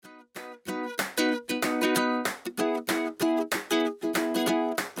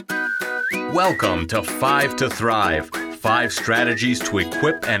Welcome to Five to Thrive, 5 strategies to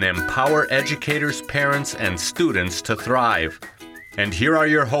equip and empower educators, parents, and students to thrive. And here are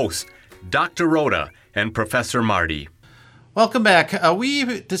your hosts, Dr. Rhoda and Professor Marty. Welcome back.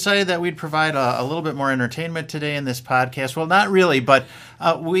 We decided that we'd provide a little bit more entertainment today in this podcast. Well, not really, but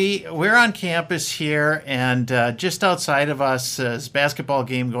we're on campus here, and just outside of us is a basketball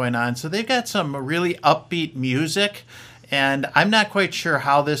game going on. So they've got some really upbeat music, and I'm not quite sure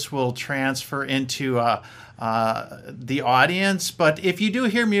how this will transfer into the audience. But if you do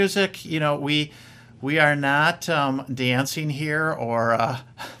hear music, you know, we are not dancing here or...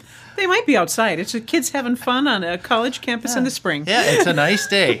 They might be outside. It's the kids having fun on a college campus in the spring. Yeah, it's a nice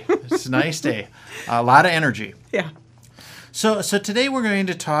day. It's a nice day. A lot of energy. Yeah. So today we're going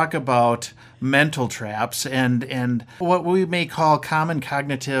to talk about mental traps and what we may call common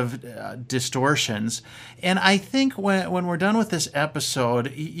cognitive distortions. And I think when we're done with this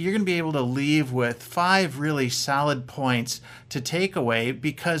episode, you're going to be able to leave with 5 really solid points to take away,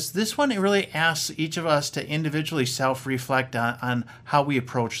 because this one really asks each of us to individually self-reflect on how we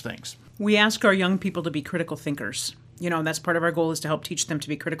approach things. We ask our young people to be critical thinkers. You know, that's part of our goal, is to help teach them to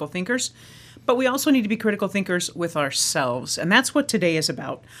be critical thinkers. But we also need to be critical thinkers with ourselves. And that's what today is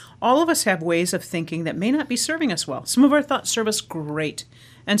about. All of us have ways of thinking that may not be serving us well. Some of our thoughts serve us great,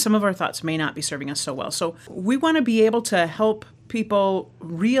 and some of our thoughts may not be serving us so well. So we want to be able to help people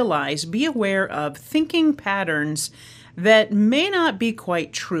realize, be aware of thinking patterns that may not be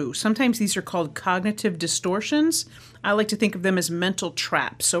quite true. Sometimes these are called cognitive distortions. I like to think of them as mental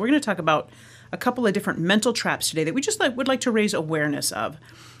traps. So we're going to talk about a couple of different mental traps today that we just would like to raise awareness of.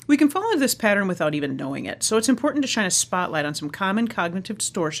 We can fall into this pattern without even knowing it. So it's important to shine a spotlight on some common cognitive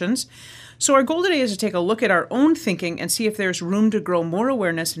distortions. So our goal today is to take a look at our own thinking and see if there's room to grow more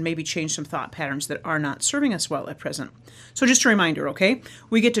awareness and maybe change some thought patterns that are not serving us well at present. So just a reminder, okay?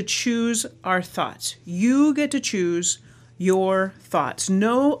 We get to choose our thoughts. You get to choose your thoughts.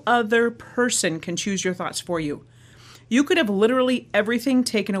 No other person can choose your thoughts for you. You could have literally everything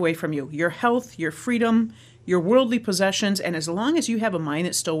taken away from you, your health, your freedom, your worldly possessions, and as long as you have a mind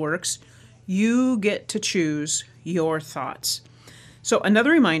that still works, you get to choose your thoughts. So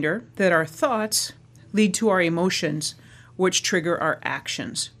another reminder that our thoughts lead to our emotions, which trigger our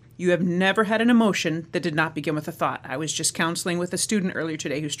actions. You have never had an emotion that did not begin with a thought. I was just counseling with a student earlier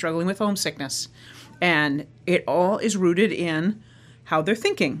today who's struggling with homesickness, and it all is rooted in how they're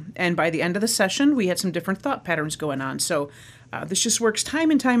thinking. And by the end of the session, we had some different thought patterns going on. So this just works time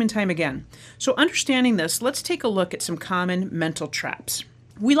and time and time again. So understanding this, let's take a look at some common mental traps.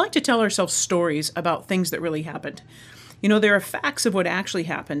 We like to tell ourselves stories about things that really happened. You know, there are facts of what actually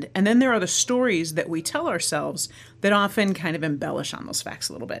happened, and then there are the stories that we tell ourselves that often kind of embellish on those facts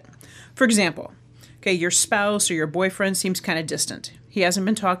a little bit. For example, okay, your spouse or your boyfriend seems kind of distant. He hasn't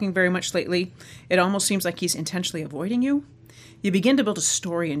been talking very much lately. It almost seems like he's intentionally avoiding you. You begin to build a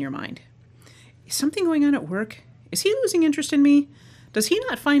story in your mind. Is something going on at work? Is he losing interest in me? Does he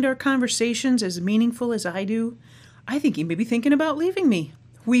not find our conversations as meaningful as I do? I think he may be thinking about leaving me.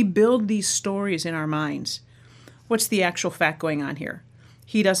 We build these stories in our minds. What's the actual fact going on here?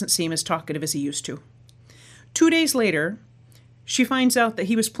 He doesn't seem as talkative as he used to. 2 days later, she finds out that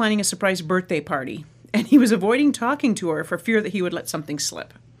he was planning a surprise birthday party, and he was avoiding talking to her for fear that he would let something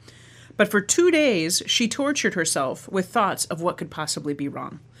slip. But for 2 days, she tortured herself with thoughts of what could possibly be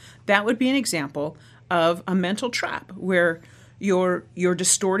wrong. That would be an example of a mental trap where you're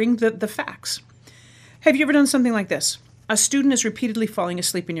distorting the facts. Have you ever done something like this? A student is repeatedly falling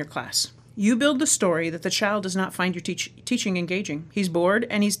asleep in your class. You build the story that the child does not find your teaching engaging. He's bored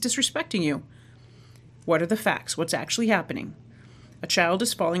and he's disrespecting you. What are the facts? What's actually happening? A child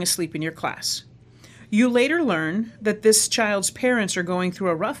is falling asleep in your class. You later learn that this child's parents are going through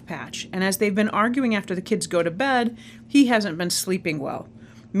a rough patch, and as they've been arguing after the kids go to bed, he hasn't been sleeping well.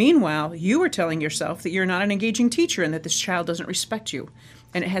 Meanwhile, you are telling yourself that you're not an engaging teacher and that this child doesn't respect you,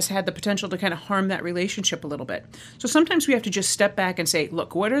 and it has had the potential to kind of harm that relationship a little bit. So sometimes we have to just step back and say,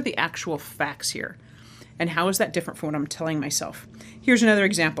 look, what are the actual facts here? And how is that different from what I'm telling myself? Here's another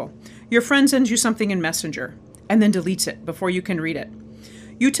example. Your friend sends you something in Messenger and then deletes it before you can read it.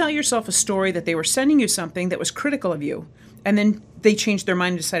 You tell yourself a story that they were sending you something that was critical of you, and then they changed their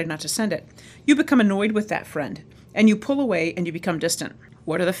mind and decided not to send it. You become annoyed with that friend, and you pull away and you become distant.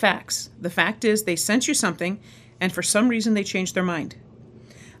 What are the facts? The fact is they sent you something, and for some reason they changed their mind.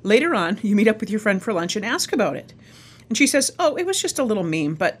 Later on, you meet up with your friend for lunch and ask about it. And she says, oh, it was just a little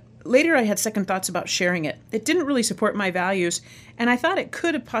meme, but later I had second thoughts about sharing it. It didn't really support my values, and I thought it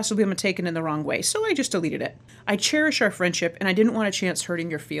could have possibly been taken in the wrong way, so I just deleted it. I cherish our friendship, and I didn't want a chance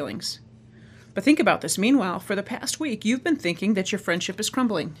hurting your feelings. But think about this. Meanwhile, for the past week, you've been thinking that your friendship is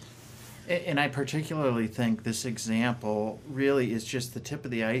crumbling. And I particularly think this example really is just the tip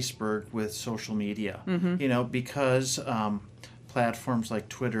of the iceberg with social media. Because platforms like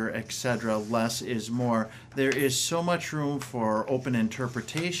Twitter, etc., less is more. There is so much room for open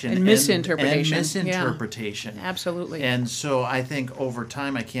interpretation and misinterpretation. And misinterpretation. Yeah, absolutely. And so I think over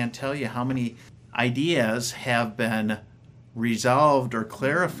time, I can't tell you how many ideas have been resolved or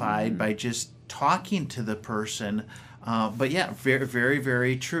clarified by just talking to the person. But yeah, very, very,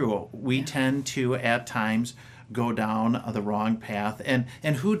 very true. We tend to, at times, go down the wrong path.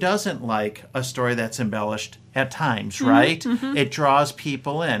 And who doesn't like a story that's embellished at times, right? It draws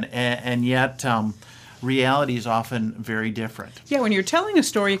people in. And yet, reality is often very different. Yeah, when you're telling a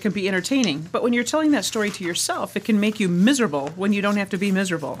story, it can be entertaining. But when you're telling that story to yourself, it can make you miserable when you don't have to be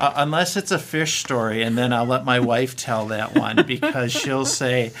miserable. Unless it's a fish story, and then I'll let my wife tell that one, because she'll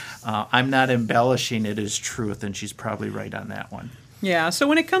say, I'm not embellishing, it is truth, and she's probably right on that one. Yeah, so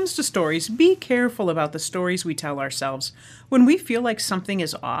when it comes to stories, be careful about the stories we tell ourselves. When we feel like something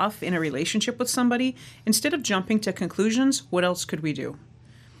is off in a relationship with somebody, instead of jumping to conclusions, what else could we do?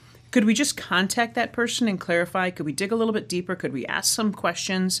 Could we just contact that person and clarify? Could we dig a little bit deeper? Could we ask some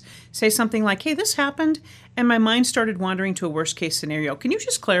questions? Say something like, hey, this happened, and my mind started wandering to a worst-case scenario. Can you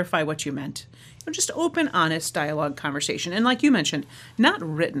just clarify what you meant? Just open, honest dialogue conversation. And like you mentioned, not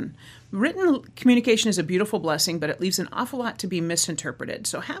written. Written communication is a beautiful blessing, but it leaves an awful lot to be misinterpreted.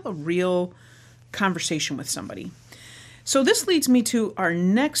 So have a real conversation with somebody. So this leads me to our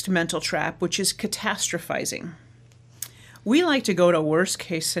next mental trap, which is catastrophizing. We like to go to worst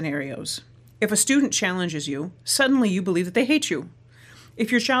case scenarios. If a student challenges you, suddenly you believe that they hate you.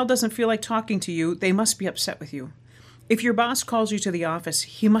 If your child doesn't feel like talking to you, they must be upset with you. If your boss calls you to the office,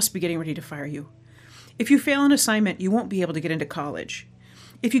 he must be getting ready to fire you. If you fail an assignment, you won't be able to get into college.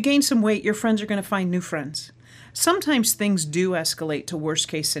 If you gain some weight, your friends are going to find new friends. Sometimes things do escalate to worst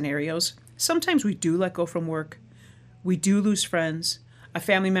case scenarios. Sometimes we do let go from work. We do lose friends. A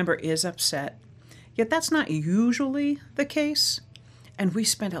family member is upset. Yet that's not usually the case. And we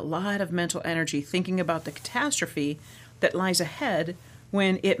spend a lot of mental energy thinking about the catastrophe that lies ahead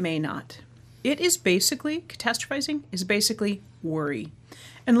when it may not. Catastrophizing is basically worry.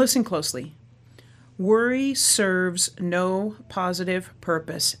 And listen closely. Worry serves no positive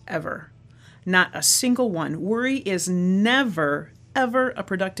purpose ever. Not a single one. Worry is never, ever a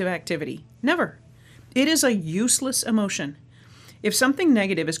productive activity. Never. It is a useless emotion. If something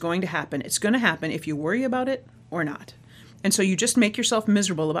negative is going to happen, it's going to happen if you worry about it or not. And so you just make yourself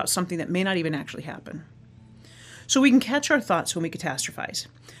miserable about something that may not even actually happen. So we can catch our thoughts when we catastrophize.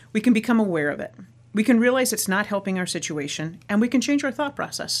 We can become aware of it. We can realize it's not helping our situation, and we can change our thought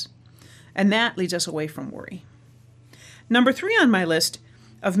process. And that leads us away from worry. Number 3 on my list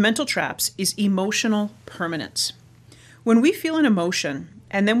of mental traps is emotional permanence. When we feel an emotion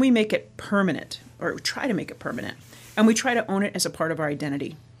and then we make it permanent, or try to make it permanent, and we try to own it as a part of our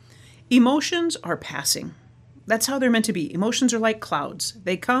identity. Emotions are passing. That's how they're meant to be. Emotions are like clouds.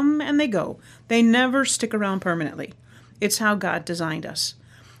 They come and they go. They never stick around permanently. It's how God designed us.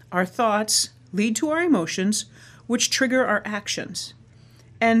 Our thoughts lead to our emotions, which trigger our actions.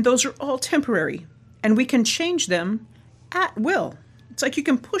 And those are all temporary, and we can change them at will. It's like you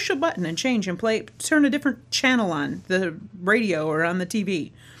can push a button and change and turn a different channel on the radio or on the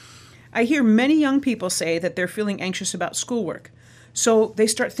TV. I hear many young people say that they're feeling anxious about schoolwork. So they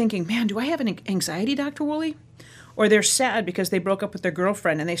start thinking, man, do I have an anxiety, Dr. Woolley? Or they're sad because they broke up with their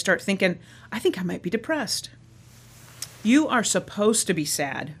girlfriend and they start thinking, I think I might be depressed. You are supposed to be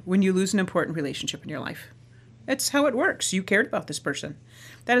sad when you lose an important relationship in your life. That's how it works. You cared about this person.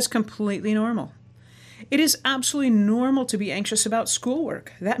 That is completely normal. It is absolutely normal to be anxious about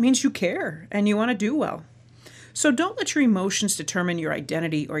schoolwork. That means you care and you want to do well. So don't let your emotions determine your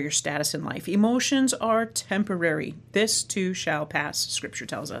identity or your status in life. Emotions are temporary. This too shall pass, Scripture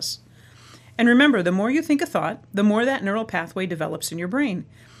tells us. And remember, the more you think a thought, the more that neural pathway develops in your brain.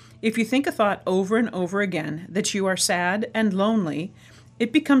 If you think a thought over and over again that you are sad and lonely,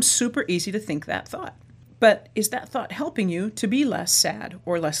 it becomes super easy to think that thought. But is that thought helping you to be less sad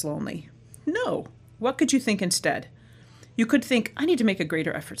or less lonely? No. What could you think instead? You could think, I need to make a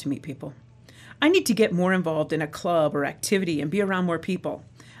greater effort to meet people. I need to get more involved in a club or activity and be around more people.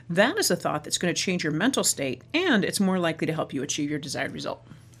 That is a thought that's going to change your mental state, and it's more likely to help you achieve your desired result.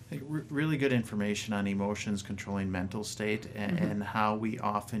 Really good information on emotions controlling mental state and how we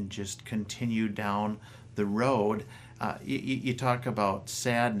often just continue down the road. You talk about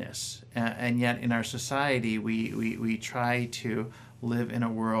sadness, and yet in our society we try to live in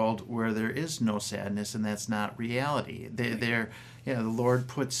a world where there is no sadness, and that's not reality. The Lord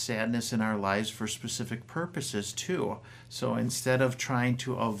puts sadness in our lives for specific purposes too. So instead of trying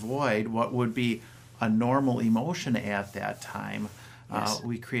to avoid what would be a normal emotion at that time,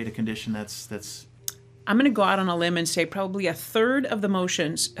 we create a condition that's. I'm going to go out on a limb and say probably a third of the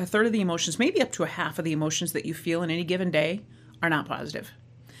emotions, maybe up to a half of the emotions that you feel in any given day are not positive.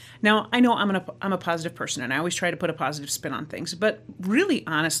 Now, I know I'm a positive person, and I always try to put a positive spin on things, but really,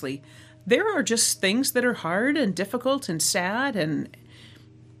 honestly, there are just things that are hard and difficult and sad and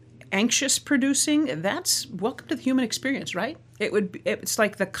anxious producing. That's welcome to the human experience, right? It's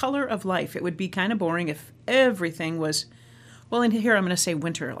like the color of life. It would be kind of boring if everything was, well, in here I'm going to say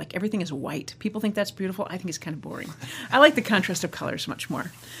winter, like everything is white. People think that's beautiful. I think it's kind of boring. I like the contrast of colors much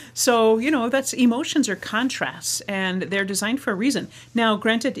more. So, that's emotions are contrasts, and they're designed for a reason. Now,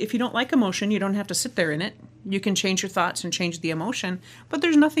 granted, if you don't like emotion, you don't have to sit there in it. You can change your thoughts and change the emotion, but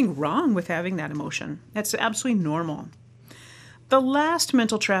there's nothing wrong with having that emotion. That's absolutely normal. The last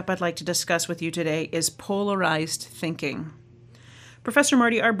mental trap I'd like to discuss with you today is polarized thinking. Professor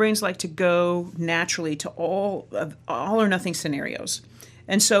Marty, our brains like to go naturally to all or nothing scenarios.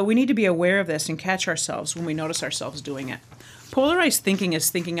 And so we need to be aware of this and catch ourselves when we notice ourselves doing it. Polarized thinking is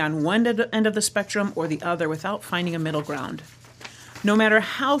thinking on one end of the spectrum or the other without finding a middle ground. No matter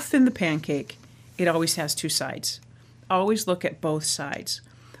how thin the pancake, it always has two sides. Always look at both sides.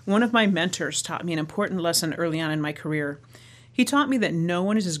 One of my mentors taught me an important lesson early on in my career. He taught me that no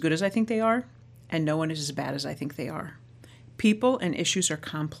one is as good as I think they are, and no one is as bad as I think they are. People and issues are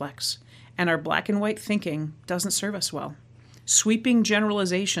complex, and our black and white thinking doesn't serve us well. Sweeping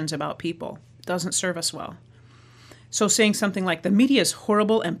generalizations about people doesn't serve us well. So saying something like, the media is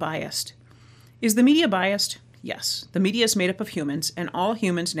horrible and biased. Is the media biased? Yes. The media is made up of humans, and all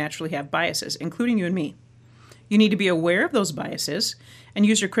humans naturally have biases, including you and me. You need to be aware of those biases and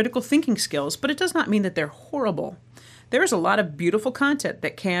use your critical thinking skills, but it does not mean that they're horrible. There is a lot of beautiful content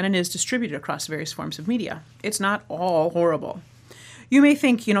that can and is distributed across various forms of media. It's not all horrible. You may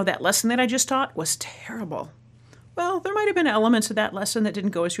think, that lesson that I just taught was terrible. Well, there might have been elements of that lesson that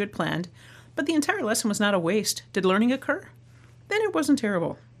didn't go as you had planned, but the entire lesson was not a waste. Did learning occur? Then it wasn't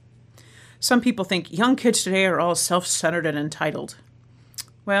terrible. Some people think young kids today are all self-centered and entitled.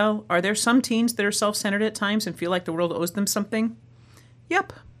 Well, are there some teens that are self-centered at times and feel like the world owes them something?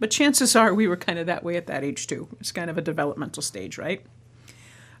 Yep, but chances are we were kind of that way at that age too. It's kind of a developmental stage, right?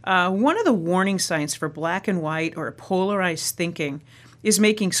 One of the warning signs for black and white or polarized thinking is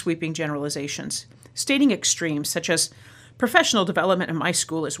making sweeping generalizations, stating extremes such as, professional development in my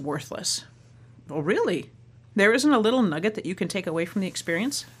school is worthless. Well, really? There isn't a little nugget that you can take away from the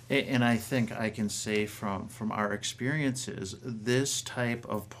experience? And I think I can say from our experiences, this type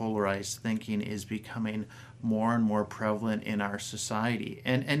of polarized thinking is becoming more and more prevalent in our society.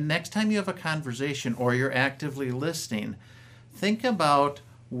 And next time you have a conversation or you're actively listening, think about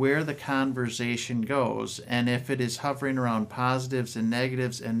where the conversation goes and if it is hovering around positives and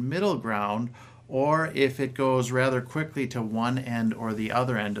negatives and middle ground, or if it goes rather quickly to one end or the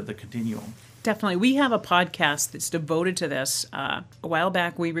other end of the continuum. Definitely. We have a podcast that's devoted to this. A while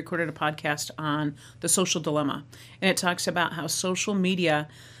back, we recorded a podcast on the social dilemma, and it talks about how social media,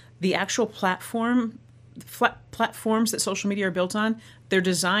 the actual platforms that social media are built on, they're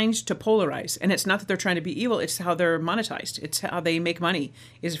designed to polarize. And it's not that they're trying to be evil, it's how they're monetized. It's how they make money,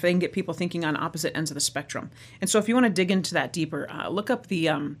 is if they can get people thinking on opposite ends of the spectrum. And so if you want to dig into that deeper, look up the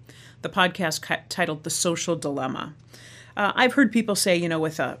podcast titled The Social Dilemma. I've heard people say,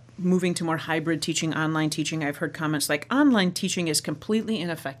 with moving to more hybrid teaching, online teaching, I've heard comments like, online teaching is completely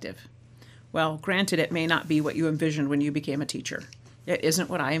ineffective. Well, granted, it may not be what you envisioned when you became a teacher. It isn't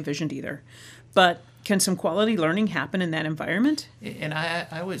what I envisioned either. But can some quality learning happen in that environment? And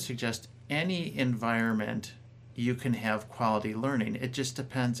I would suggest any environment you can have quality learning. It just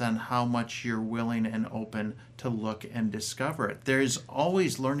depends on how much you're willing and open to look and discover it. There's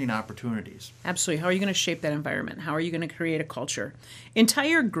always learning opportunities. Absolutely. How are you going to shape that environment? How are you going to create a culture?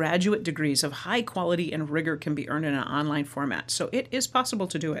 Entire graduate degrees of high quality and rigor can be earned in an online format, so it is possible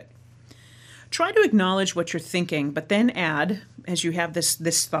to do it. Try to acknowledge what you're thinking, but then add, as you have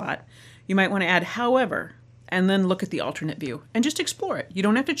this thought, you might want to add, however, and then look at the alternate view and just explore it. You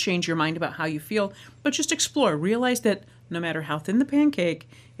don't have to change your mind about how you feel, but just explore. Realize that no matter how thin the pancake,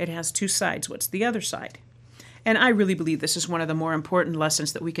 it has two sides. What's the other side? And I really believe this is one of the more important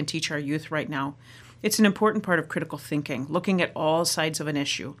lessons that we can teach our youth right now. It's an important part of critical thinking, looking at all sides of an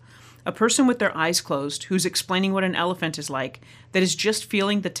issue. A person with their eyes closed who's explaining what an elephant is like, that is just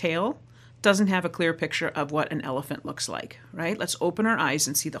feeling the tail, doesn't have a clear picture of what an elephant looks like, right? Let's open our eyes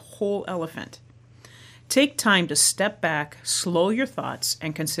and see the whole elephant. Take time to step back, slow your thoughts,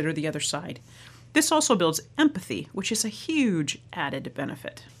 and consider the other side. This also builds empathy, which is a huge added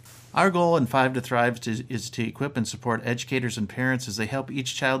benefit. Our goal in 5 to Thrive is to equip and support educators and parents as they help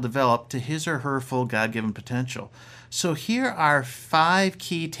each child develop to his or her full God-given potential. So here are 5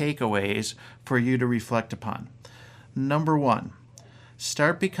 key takeaways for you to reflect upon. Number 1,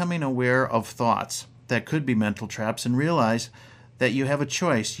 start becoming aware of thoughts that could be mental traps and realize that you have a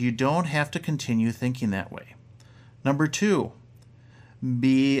choice. You don't have to continue thinking that way. Number 2,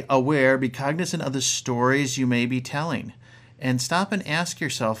 be aware, be cognizant of the stories you may be telling, and stop and ask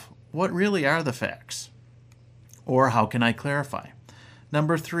yourself, what really are the facts? Or how can I clarify?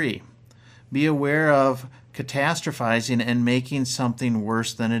 Number 3, be aware of catastrophizing and making something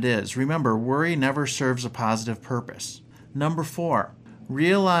worse than it is. Remember, worry never serves a positive purpose. Number 4,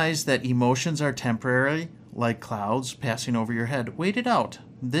 realize that emotions are temporary, like clouds passing over your head. Wait it out.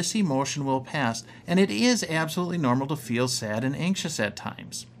 This emotion will pass, and it is absolutely normal to feel sad and anxious at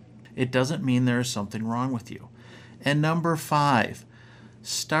times. It doesn't mean there is something wrong with you. And number 5,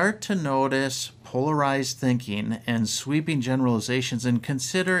 start to notice polarized thinking and sweeping generalizations and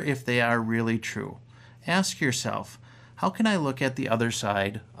consider if they are really true. Ask yourself, how can I look at the other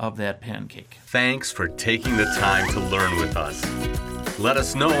side of that pancake? Thanks for taking the time to learn with us. Let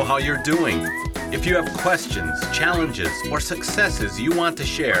us know how you're doing. If you have questions, challenges, or successes you want to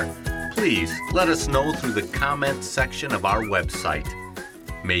share, please let us know through the comments section of our website.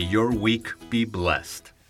 May your week be blessed.